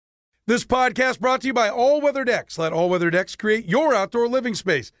This podcast brought to you by All Weather Decks. Let All Weather Decks create your outdoor living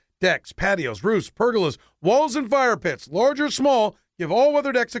space. Decks, patios, roofs, pergolas, walls, and fire pits, large or small. Give All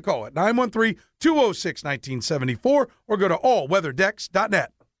Weather Decks a call at 913-206-1974 or go to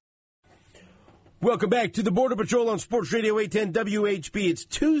allweatherdecks.net. Welcome back to the Border Patrol on Sports Radio 810 WHB. It's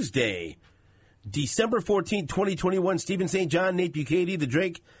Tuesday, December 14th, 2021. Stephen St. John, Nate Bucati, the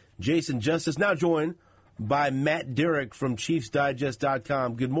Drake, Jason Justice, now joined by Matt Derrick from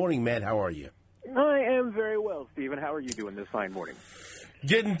ChiefsDigest.com. Good morning, Matt. How are you? I am very well, Stephen. How are you doing this fine morning?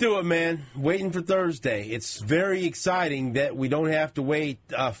 Getting through it, man. Waiting for Thursday. It's very exciting that we don't have to wait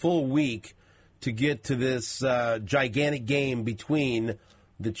a full week to get to this gigantic game between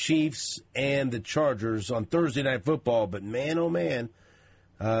the Chiefs and the Chargers on Thursday Night Football. But, man, oh, man,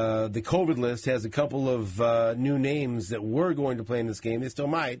 the COVID list has a couple of new names that were going to play in this game. They still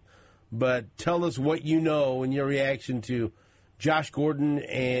might. But tell us what you know and your reaction to Josh Gordon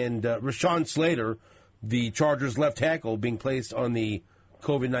and Rashawn Slater, the Chargers left tackle, being placed on the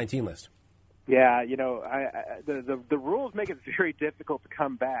COVID-19 list. Yeah, you know, the rules make it very difficult to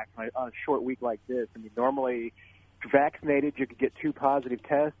come back on a short week like this. I mean, normally, if you're vaccinated, you could get 2 positive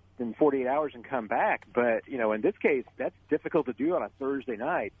tests in 48 hours and come back. But, you know, in this case, that's difficult to do on a Thursday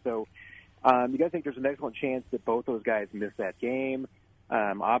night. So you got to think there's an excellent chance that both those guys miss that game.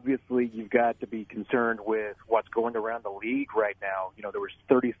 Obviously, you've got to be concerned with what's going around the league right now. You know, there was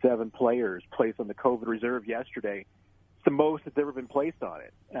 37 players placed on the COVID reserve yesterday. It's the most that's ever been placed on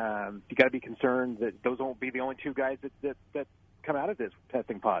it. You got to be concerned that those won't be the only 2 guys that come out of this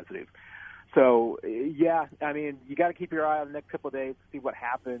testing positive. So, yeah, I mean, you got to keep your eye on the next couple of days to see what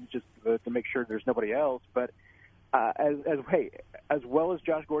happens, just to make sure there's nobody else. But as well as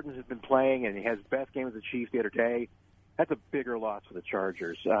Josh Gordon has been playing, and he has his best game as the Chiefs the other day, that's a bigger loss for the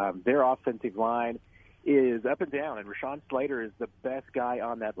Chargers. Their offensive line is up and down, and Rashawn Slater is the best guy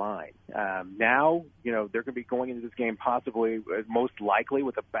on that line. Now, you know, they're going to be going into this game possibly, most likely,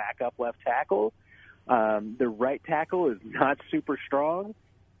 with a backup left tackle. The right tackle is not super strong.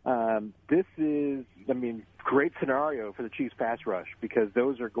 This is, I mean, great scenario for the Chiefs pass rush, because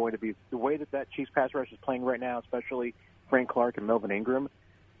those are going to be, the way that Chiefs pass rush is playing right now, especially Frank Clark and Melvin Ingram,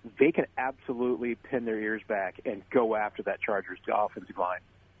 they can absolutely pin their ears back and go after that Chargers offensive line.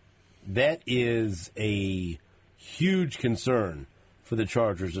 That is a huge concern for the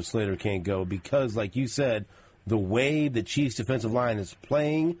Chargers if Slater can't go, because, like you said, the way the Chiefs' defensive line is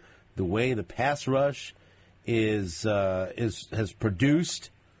playing, the way the pass rush has produced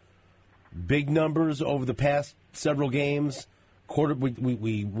big numbers over the past several games.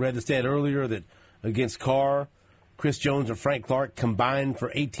 We read the stat earlier that against Carr, Chris Jones and Frank Clark combined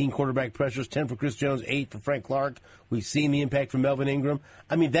for 18 quarterback pressures, 10 for Chris Jones, 8 for Frank Clark. We've seen the impact from Melvin Ingram.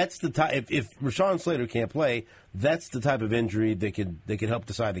 I mean, that's the type. If Rashawn Slater can't play, that's the type of injury that could help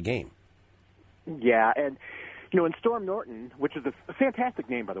decide the game. Yeah, and you know, in Storm Norton, which is a fantastic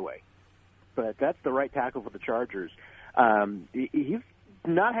name, by the way, but that's the right tackle for the Chargers. He's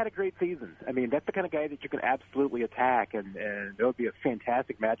not had a great season. I mean, that's the kind of guy that you can absolutely attack, and it would be a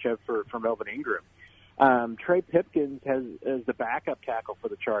fantastic matchup for Melvin Ingram. Trey Pipkins is the backup tackle for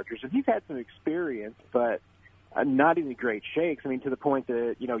the Chargers, and he's had some experience, but not any great shakes. I mean, to the point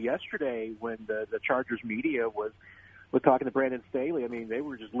that, you know, yesterday when the Chargers media was talking to Brandon Staley, I mean, they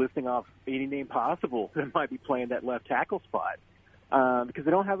were just listing off any name possible that might be playing that left tackle spot, because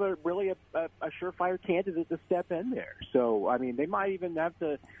they don't have a surefire candidate to step in there. So, I mean, they might even have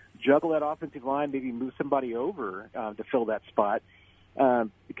to juggle that offensive line, maybe move somebody over to fill that spot.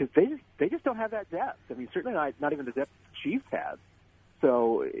 Because they just don't have that depth. I mean, certainly not even the depth the Chiefs have.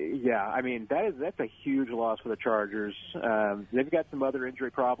 So, yeah, I mean, that's a huge loss for the Chargers. They've got some other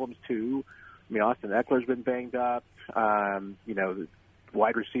injury problems, too. I mean, Austin Eckler's been banged up. You know, the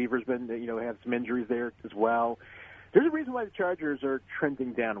wide receiver's been, you know, have some injuries there as well. There's a reason why the Chargers are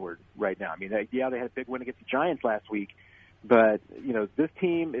trending downward right now. I mean, they had a big win against the Giants last week. But, you know, this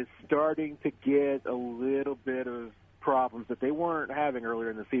team is starting to get a little bit of problems that they weren't having earlier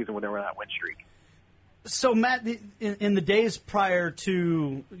in the season when they were on that win streak. So, Matt, in the days prior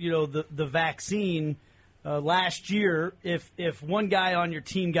to, you know, the vaccine last year, if one guy on your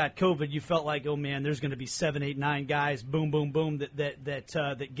team got COVID, you felt like, oh man, there's going to be 7, 8, 9 guys, boom, boom, boom,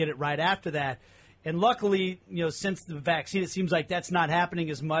 that get it right after that. And luckily, you know, since the vaccine, it seems like that's not happening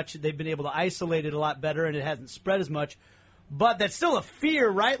as much. They've been able to isolate it a lot better, and it hasn't spread as much. But that's still a fear,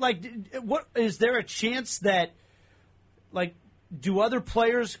 right? Like, what is there a chance that, like, do other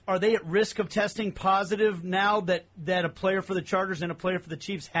players, are they at risk of testing positive now that a player for the Chargers and a player for the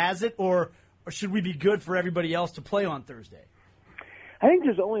Chiefs has it, or should we be good for everybody else to play on Thursday? I think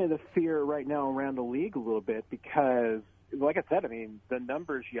there's only the fear right now around the league a little bit because, like I said, I mean, the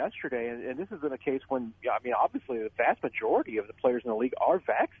numbers yesterday, and this is in a case when, I mean, obviously the vast majority of the players in the league are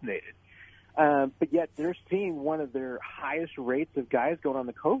vaccinated. But yet they're seeing one of their highest rates of guys going on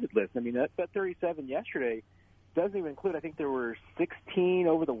the COVID list. I mean, that 37 yesterday doesn't even include, I think there were 16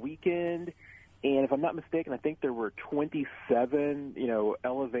 over the weekend. And if I'm not mistaken, I think there were 27,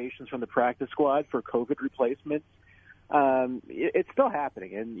 elevations from the practice squad for COVID replacements. It's still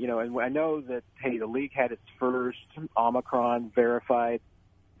happening. And, and I know that, hey, the league had its first Omicron verified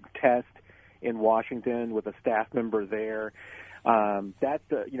test in Washington with a staff member there.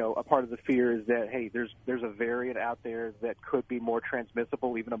 That's a part of the fear is that, hey, there's a variant out there that could be more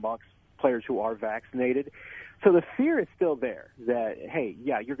transmissible even amongst players who are vaccinated. So the fear is still there that, hey,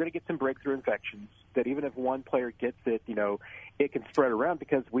 yeah, you're going to get some breakthrough infections, that even if one player gets it, it can spread around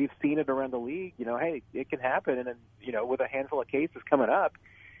because we've seen it around the league. Hey, it can happen. And then, with a handful of cases coming up,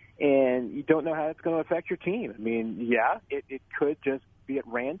 and you don't know how it's going to affect your team. I mean, yeah, it could just be at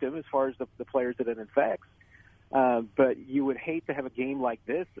random as far as the players that it infects. But you would hate to have a game like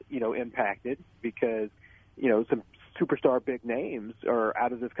this, impacted because, some superstar big names are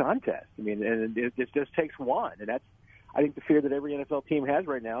out of this contest. I mean, and it just takes one. And that's, I think, the fear that every NFL team has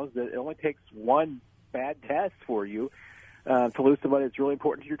right now is that it only takes one bad test for you to lose somebody that's really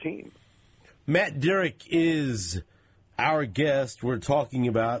important to your team. Matt Derrick is our guest. We're talking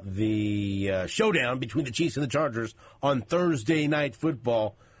about the showdown between the Chiefs and the Chargers on Thursday Night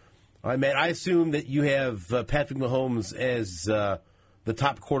Football. All right, Matt, I assume that you have Patrick Mahomes as the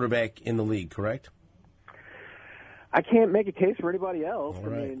top quarterback in the league, correct? I can't make a case for anybody else. All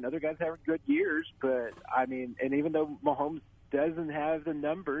right. I mean, other guys have good years, but, I mean, and even though Mahomes doesn't have the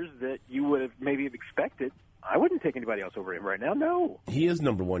numbers that you would have maybe expected, I wouldn't take anybody else over him right now, no. He is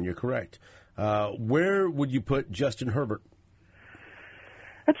number one, you're correct. Where would you put Justin Herbert?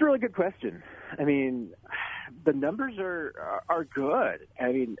 That's a really good question. I mean, the numbers are good.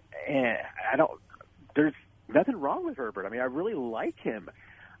 I mean, there's nothing wrong with Herbert. I mean, I really like him.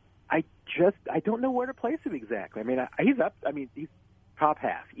 I don't know where to place him exactly. I mean, he's up. I mean, he's top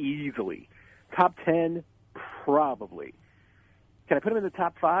half easily. Top 10, probably. Can I put him in the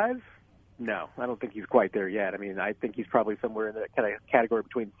top 5? No, I don't think he's quite there yet. I mean, I think he's probably somewhere in the kind of category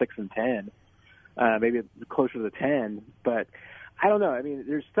between 6 and 10, maybe closer to the 10. But I don't know. I mean,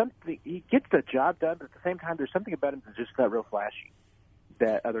 there's something. He gets the job done, but at the same time, there's something about him that's just not real flashy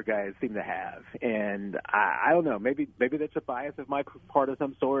that other guys seem to have. And I don't know. Maybe that's a bias of my part of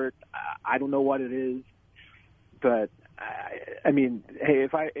some sort. I don't know what it is. But, I mean, hey,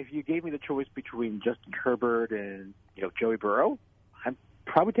 if you gave me the choice between Justin Herbert and, Joey Burrow, I'm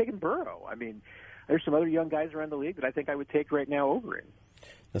probably taking Burrow. I mean, there's some other young guys around the league that I think I would take right now over him.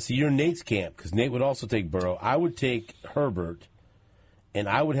 Now, see, you're in Nate's camp because Nate would also take Burrow. I would take Herbert, and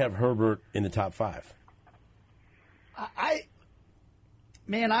I would have Herbert in the top 5.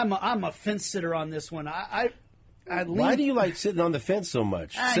 Man, I'm a fence sitter on this one. Why do you like sitting on the fence so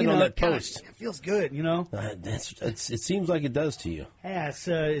much? Sitting on that post. It feels good, It seems like it does to you. Yeah, it's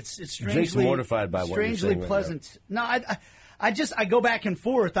strangely Jake's mortified by what you're saying. Strangely pleasant. Right now. No, I go back and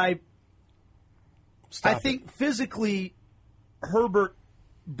forth. I think physically Herbert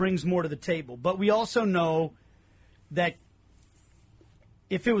brings more to the table, but we also know that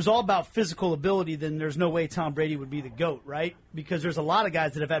if it was all about physical ability, then there's no way Tom Brady would be the GOAT, right? Because there's a lot of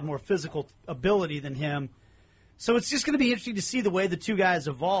guys that have had more physical ability than him. So it's just going to be interesting to see the way the two guys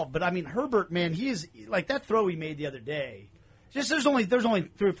evolve. But, I mean, Herbert, man, he is like that throw he made the other day. Just there's only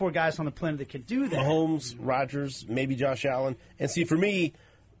 3 or 4 guys on the planet that can do that. Mahomes, Rodgers, maybe Josh Allen. And see, for me,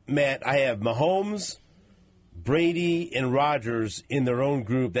 Matt, I have Mahomes, Brady, and Rodgers in their own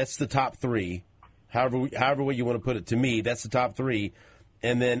group. That's the top 3. However way you want to put it, to me, that's the top 3.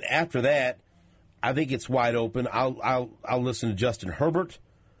 And then after that, I think it's wide open. I'll listen to Justin Herbert.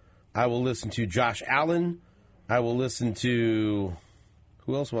 I will listen to Josh Allen. I will listen to –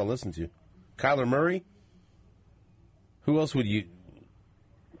 who else will I listen to? Kyler Murray? Who else would you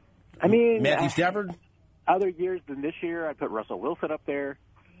 – I mean – Matthew Stafford? Other years than this year, I'd put Russell Wilson up there.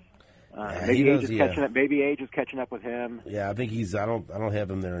 Maybe Age is catching up with him. Yeah, I think he's – I don't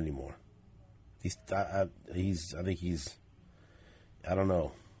have him there anymore. I don't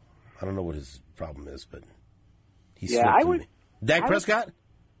know. I don't know what his problem is, but he's I would. Dak Prescott?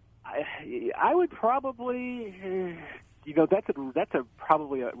 I would probably, that's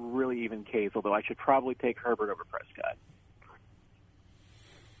probably a really even case. Although I should probably take Herbert over Prescott.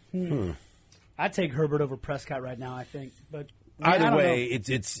 I'd take Herbert over Prescott right now, I think. But either way,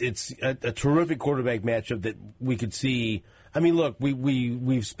 it's a terrific quarterback matchup that we could see. I mean, look,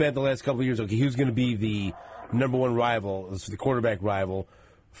 we've spent the last couple of years. Okay, who's going to be the number one rival? It's the quarterback rival.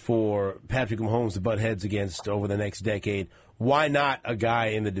 for Patrick Mahomes to butt heads against over the next decade, why not a guy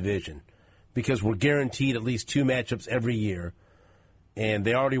in the division? Because we're guaranteed at least 2 matchups every year, and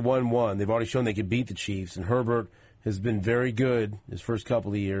they already won one. They've already shown they can beat the Chiefs, and Herbert has been very good his first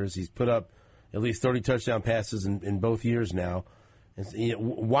couple of years. He's put up at least 30 touchdown passes in both years now. And,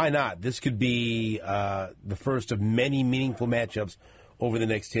 why not? This could be the first of many meaningful matchups over the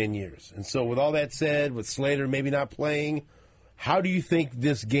next 10 years. And so with all that said, with Slater maybe not playing, how do you think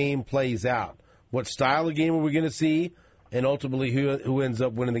this game plays out? What style of game are we going to see, and ultimately who ends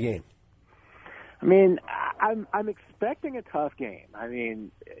up winning the game? I mean, I'm expecting a tough game. I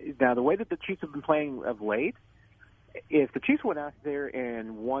mean, now the way that the Chiefs have been playing of late, if the Chiefs went out there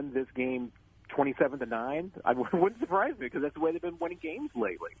and won this game 27-9, I wouldn't surprise me because that's the way they've been winning games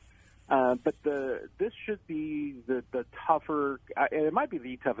lately. But this should be the tougher. It might be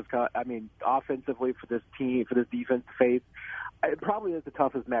the toughest. I mean, offensively for this team, for this defense to face, it probably is the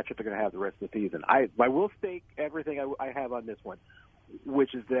toughest matchup they're going to have the rest of the season. I will stake everything I have on this one,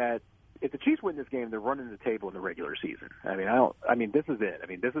 which is that if the Chiefs win this game, they're running the table in the regular season. I mean, this is it. I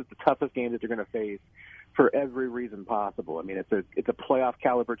mean, this is the toughest game that they're going to face for every reason possible. I mean, it's a playoff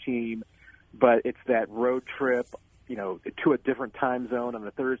caliber team, but it's that road trip, to a different time zone on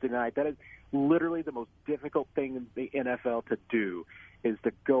a Thursday night. That is literally the most difficult thing in the NFL to do, is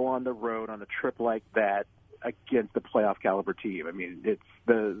to go on the road on a trip like that against a playoff caliber team. I mean,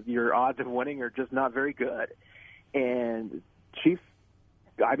 your odds of winning are just not very good. And Chiefs,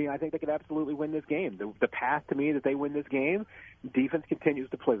 I think they could absolutely win this game. The path to me that they win this game, defense continues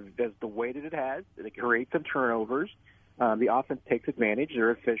to play as the way that it has. They create some turnovers. The offense takes advantage.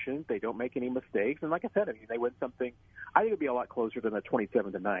 They're efficient. They don't make any mistakes. And like I said, they win something. I think it'll be a lot closer than a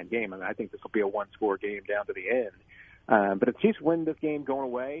 27-9 game. I think this will be a one-score game down to the end. But if the Chiefs win this game going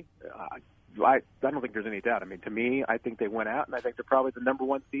away, I don't think there's any doubt. To me, I think they went out, and I think they're probably the number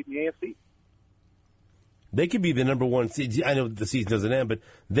one seed in the AFC. They could be the number one seed. I know the season doesn't end, but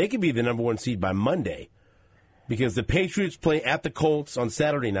they could be the number one seed by Monday, because the Patriots play at the Colts on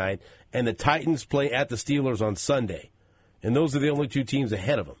Saturday night, and the Titans play at the Steelers on Sunday. And those are the only 2 teams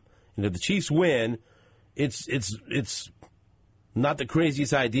ahead of them. And if the Chiefs win, it's not the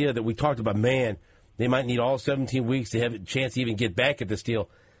craziest idea that we talked about. Man, they might need all 17 weeks to have a chance to even get back at this deal.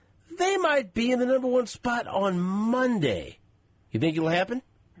 They might be in the number one spot on Monday. You think it'll happen?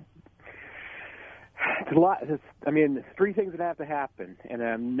 It's a lot. 3 things that have to happen, and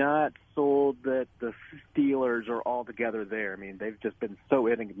I'm not sold that the Steelers are all together there. They've just been so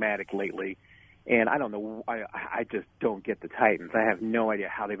enigmatic lately. And I don't know. I just don't get the Titans. I have no idea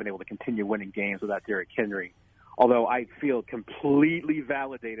how they've been able to continue winning games without Derrick Henry. Although I feel completely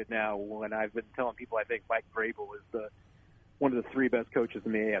validated now when I've been telling people I think Mike Vrabel is one of the 3 best coaches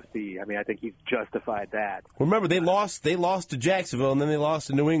in the AFC. I think he's justified that. Remember, they lost to Jacksonville, and then they lost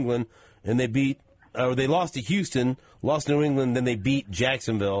to New England, and they lost to Houston, lost to New England, then they beat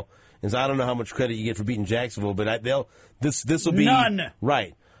Jacksonville. And so I don't know how much credit you get for beating Jacksonville, but this will be none.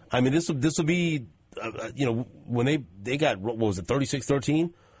 Right. This will be, when they got, what was it,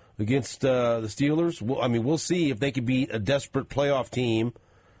 36-13 against the Steelers? We'll see if they can beat a desperate playoff team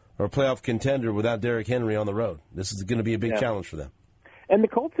or a playoff contender without Derrick Henry on the road. This is going to be a big challenge for them. And the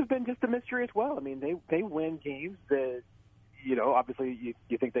Colts have been just a mystery as well. They win games that, obviously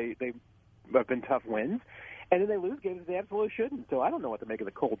you think they have been tough wins, and then they lose games they absolutely shouldn't. So I don't know what to make of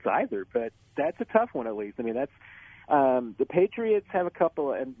the Colts either, but that's a tough one at least. That's the Patriots have a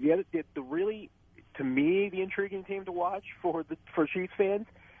couple, and the really, to me, the intriguing team to watch for Chiefs fans,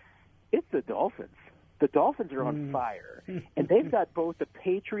 it's the Dolphins. The Dolphins are on fire, and they've got both the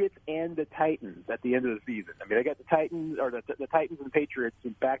Patriots and the Titans at the end of the season. They got the Titans and the Patriots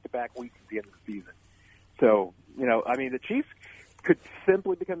in back-to-back weeks at the end of the season. So, the Chiefs could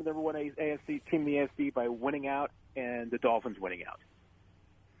simply become the number one AFC team in the AFC by winning out, and the Dolphins winning out.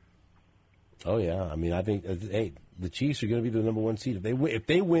 Oh yeah, I think the Chiefs are going to be the number one seed if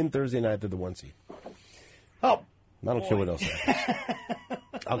they win Thursday night. They're the 1 seed. Oh, I don't care what else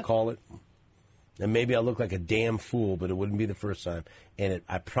happens. I'll call it, and maybe I'll look like a damn fool, but it wouldn't be the first time, and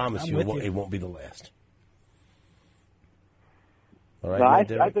I promise you, it won't be the last. All right,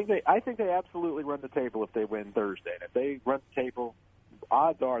 no, I think they absolutely run the table if they win Thursday. And if they run the table,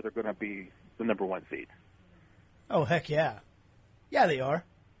 odds are they're going to be the number one seed. Oh heck yeah, they are.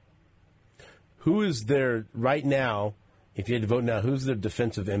 Who is there right now, if you had to vote now, who's their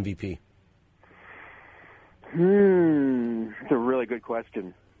defensive MVP? It's a really good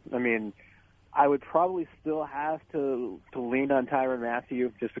question. I would probably still have to lean on Tyrann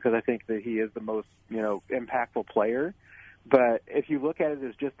Mathieu just because I think that he is the most, impactful player. But if you look at it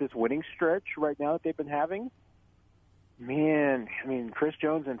as just this winning stretch right now that they've been having, Man, I mean, Chris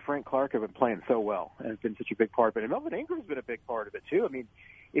Jones and Frank Clark have been playing so well and have been such a big part. But Melvin Ingram's been a big part of it, too. I mean,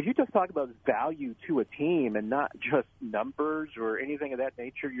 if you just talk about value to a team and not just numbers or anything of that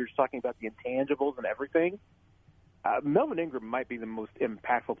nature, you're just talking about the intangibles and everything, Melvin Ingram might be the most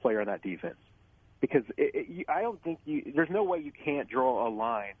impactful player on that defense. Because I don't think there's no way you can't draw a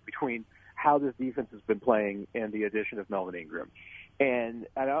line between how this defense has been playing and the addition of Melvin Ingram. And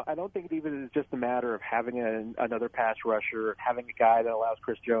I don't think it even is just a matter of having another pass rusher, having a guy that allows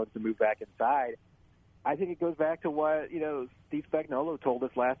Chris Jones to move back inside. I think it goes back to what, Steve Spagnuolo told us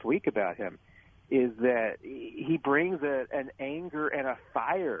last week about him, is that he brings an anger and a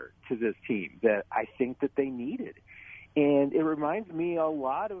fire to this team that I think that they needed. And it reminds me a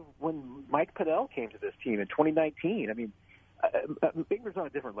lot of when Mike Pennell came to this team in 2019. I mean, Ingram's on a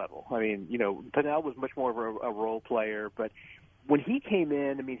different level. I mean, Pennell was much more of a role player, but when he came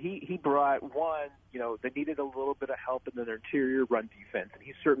in, I mean, he brought they needed a little bit of help in their interior run defense, and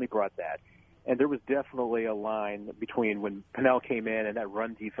he certainly brought that. And there was definitely a line between when Pennell came in and that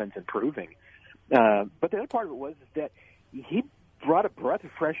run defense improving. But the other part of it was that he brought a breath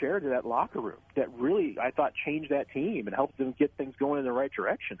of fresh air to that locker room that really, I thought, changed that team and helped them get things going in the right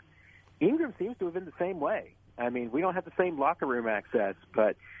direction. Ingram seems to have been the same way. I mean, we don't have the same locker room access,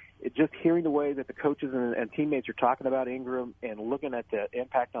 but just hearing the way that the coaches and teammates are talking about Ingram and looking at the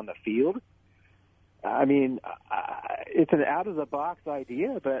impact on the field, I mean, it's an out-of-the-box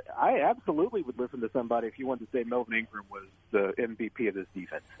idea, but I absolutely would listen to somebody if you wanted to say Melvin Ingram was the MVP of this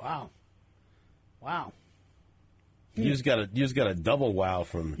defense. Wow. You just got a double wow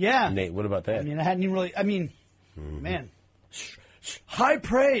from Nate. What about that? I mean, I hadn't even really. I mean, man, high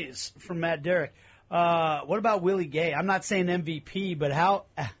praise from Matt Derrick. What about Willie Gay? I'm not saying MVP, but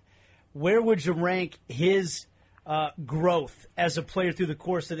where would you rank his growth as a player through the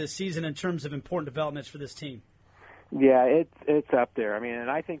course of this season in terms of important developments for this team? Yeah, it's up there. I mean, and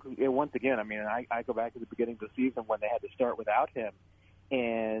I think once again, I mean, I go back to the beginning of the season when they had to start without him.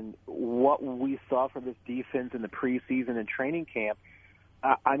 And what we saw from this defense in the preseason and training camp,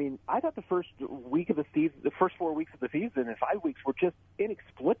 I mean, I thought the first week of the season, the first 4 weeks of the season and 5 weeks were just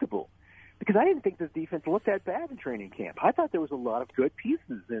inexplicable because I didn't think this defense looked that bad in training camp. I thought there was a lot of good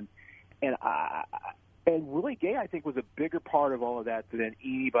pieces, and Willie Gay, I think, was a bigger part of all of that than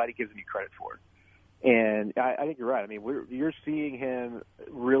anybody gives any credit for. And I think you're right. I mean, you're seeing him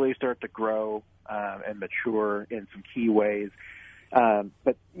really start to grow and mature in some key ways.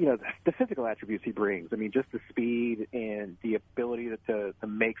 But, the physical attributes he brings, I mean, just the speed and the ability to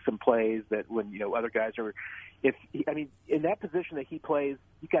make some plays that when, other guys are, in that position that he plays,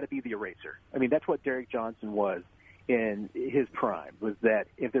 you got to be the eraser. I mean, that's what Derek Johnson was in his prime, was that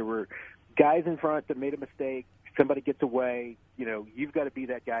if there were guys in front that made a mistake, somebody gets away, you've got to be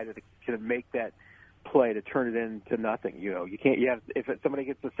that guy that can make that play to turn it into nothing. You can't, if somebody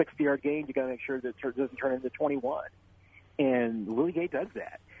gets a 60-yard gain, you got to make sure that it doesn't turn into 21. And Willie Gay does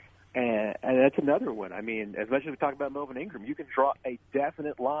that. And that's another one. I mean, as much as we talk about Melvin Ingram, you can draw a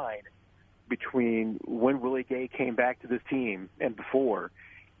definite line between when Willie Gay came back to this team and before.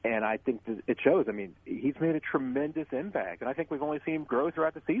 And I think that it shows. I mean, he's made a tremendous impact. And I think we've only seen him grow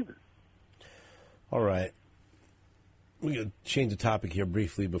throughout the season. All right. We're going to change the topic here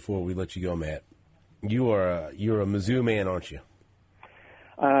briefly before we let you go, Matt. You're a Mizzou man, aren't you?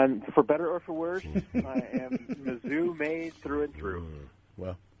 For better or for worse, I am Mizzou made through and through.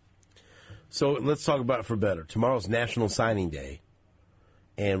 Well, so let's talk about it for better. Tomorrow's National Signing Day,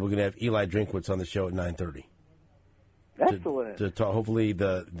 and we're going to have Eli Drinkwitz on the show at 9:30. Excellent. To talk, hopefully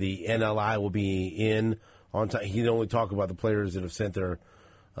the NLI will be in on time. He can only talk about the players that have sent their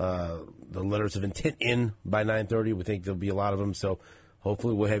the letters of intent in by 9:30. We think there'll be a lot of them, so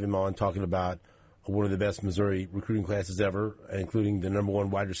hopefully we'll have him on talking about one of the best Missouri recruiting classes ever, including the number one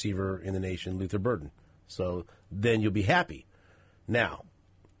wide receiver in the nation, Luther Burden. So then you'll be happy. Now,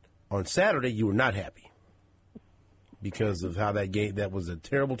 on Saturday, you were not happy because of how that was a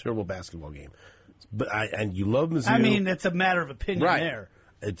terrible, terrible basketball game. But and you love Mizzou. I mean, it's a matter of opinion there.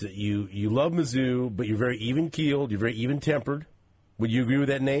 You love Mizzou, but you're very even-keeled. You're very even-tempered. Would you agree with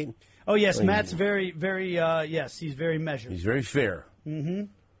that, Nate? Oh, yes. Matt's very, very, yes, he's very measured. He's very fair. Mm-hmm.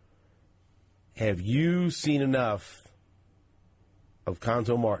 Have you seen enough of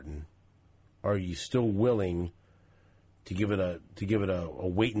Conto Martin? Are you still willing to give it a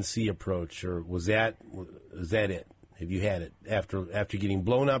wait and see approach, or was that it? Have you had it after getting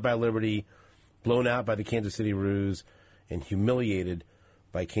blown out by Liberty, blown out by the Kansas City Roos, and humiliated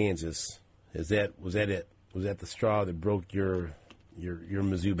by Kansas? Was that it? Was that the straw that broke your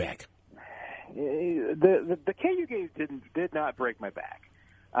Mizzou back? The KU game did not break my back.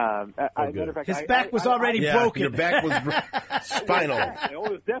 Matter of fact, his back was already broken. Your back was spinal. It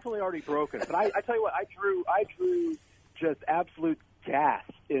was definitely already broken. But I tell you what, I drew just absolute gas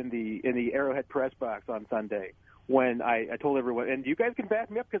in the Arrowhead press box on Sunday when I told everyone, and you guys can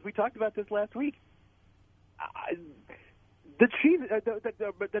back me up because we talked about this last week.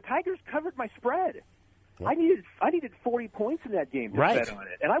 The Tigers covered my spread. I needed 40 points in that game to bet on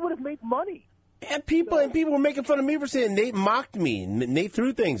it, and I would have made money. And people were making fun of me for saying Nate mocked me. Nate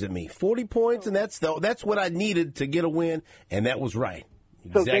threw things at me. 40 points, and that's what I needed to get a win, and that was right.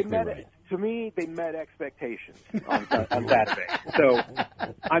 Exactly right. To me, they met expectations on Saturday. So,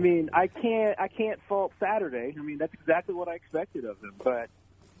 I mean, I can't fault Saturday. I mean, that's exactly what I expected of them. But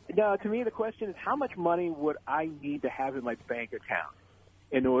no, to me, the question is, how much money would I need to have in my bank account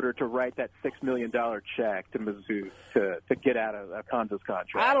in order to write that $6 million check to Mizzou to get out of Conzo's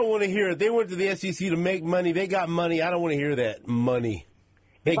contract? I don't want to hear it. They went to the SEC to make money. They got money. I don't want to hear that money.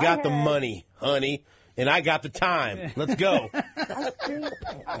 They got the money, honey, and I got the time. Let's go.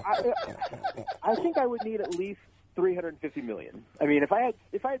 I think I would need at least $350 million. I mean, if I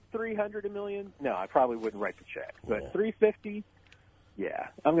had $300 million, no, I probably wouldn't write the check. But $350, yeah,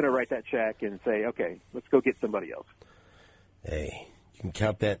 I'm going to write that check and say, okay, let's go get somebody else. Hey. Can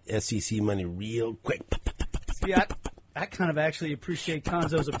count that SEC money real quick. See, I kind of actually appreciate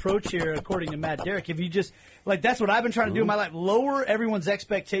Conzo's approach here, according to Matt Derrick. If you just, that's what I've been trying to do in my life, lower everyone's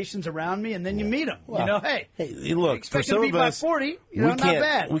expectations around me, and then you meet them. Well, hey, look, for some of us, 40, not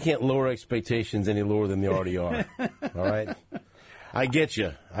bad. We can't lower expectations any lower than they already are. All right? I get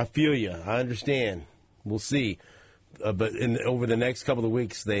you. I feel you. I understand. We'll see. But over the next couple of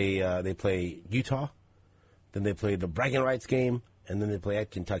weeks, they play Utah, then they play the bragging rights game, and then they play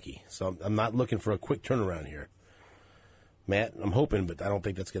at Kentucky. So I'm not looking for a quick turnaround here. Matt, I'm hoping, but I don't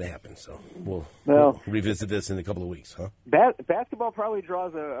think that's going to happen. So we'll revisit this in a couple of weeks, huh? Basketball probably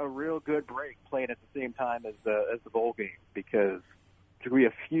draws a real good break playing at the same time as the bowl game because there will be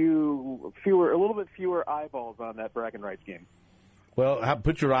a little bit fewer eyeballs on that bragging rights game. Well,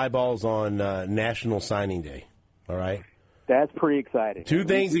 put your eyeballs on National Signing Day. All right, that's pretty exciting. Two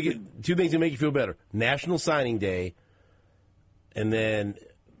things that make you feel better: National Signing Day. And then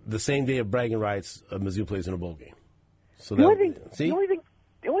the same day of bragging rights, Mizzou plays in a bowl game. So the only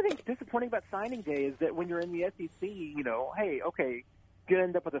thing disappointing about signing day is that when you're in the SEC, hey, okay, you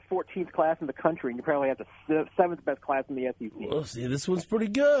end up with the 14th class in the country, and you probably have the 7th best class in the SEC. Well, see, this one's pretty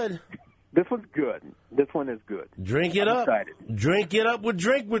good. This one's good. This one is good. Drink it up. Excited. Drink it up with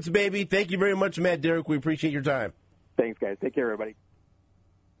Drinkwitz, baby. Thank you very much, Matt Derrick. We appreciate your time. Thanks, guys. Take care, everybody.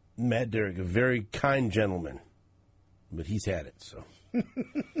 Matt Derrick, a very kind gentleman. But he's had it, so.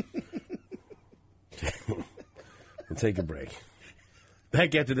 We'll take a break.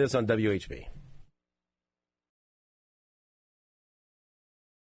 Back after this on WHB.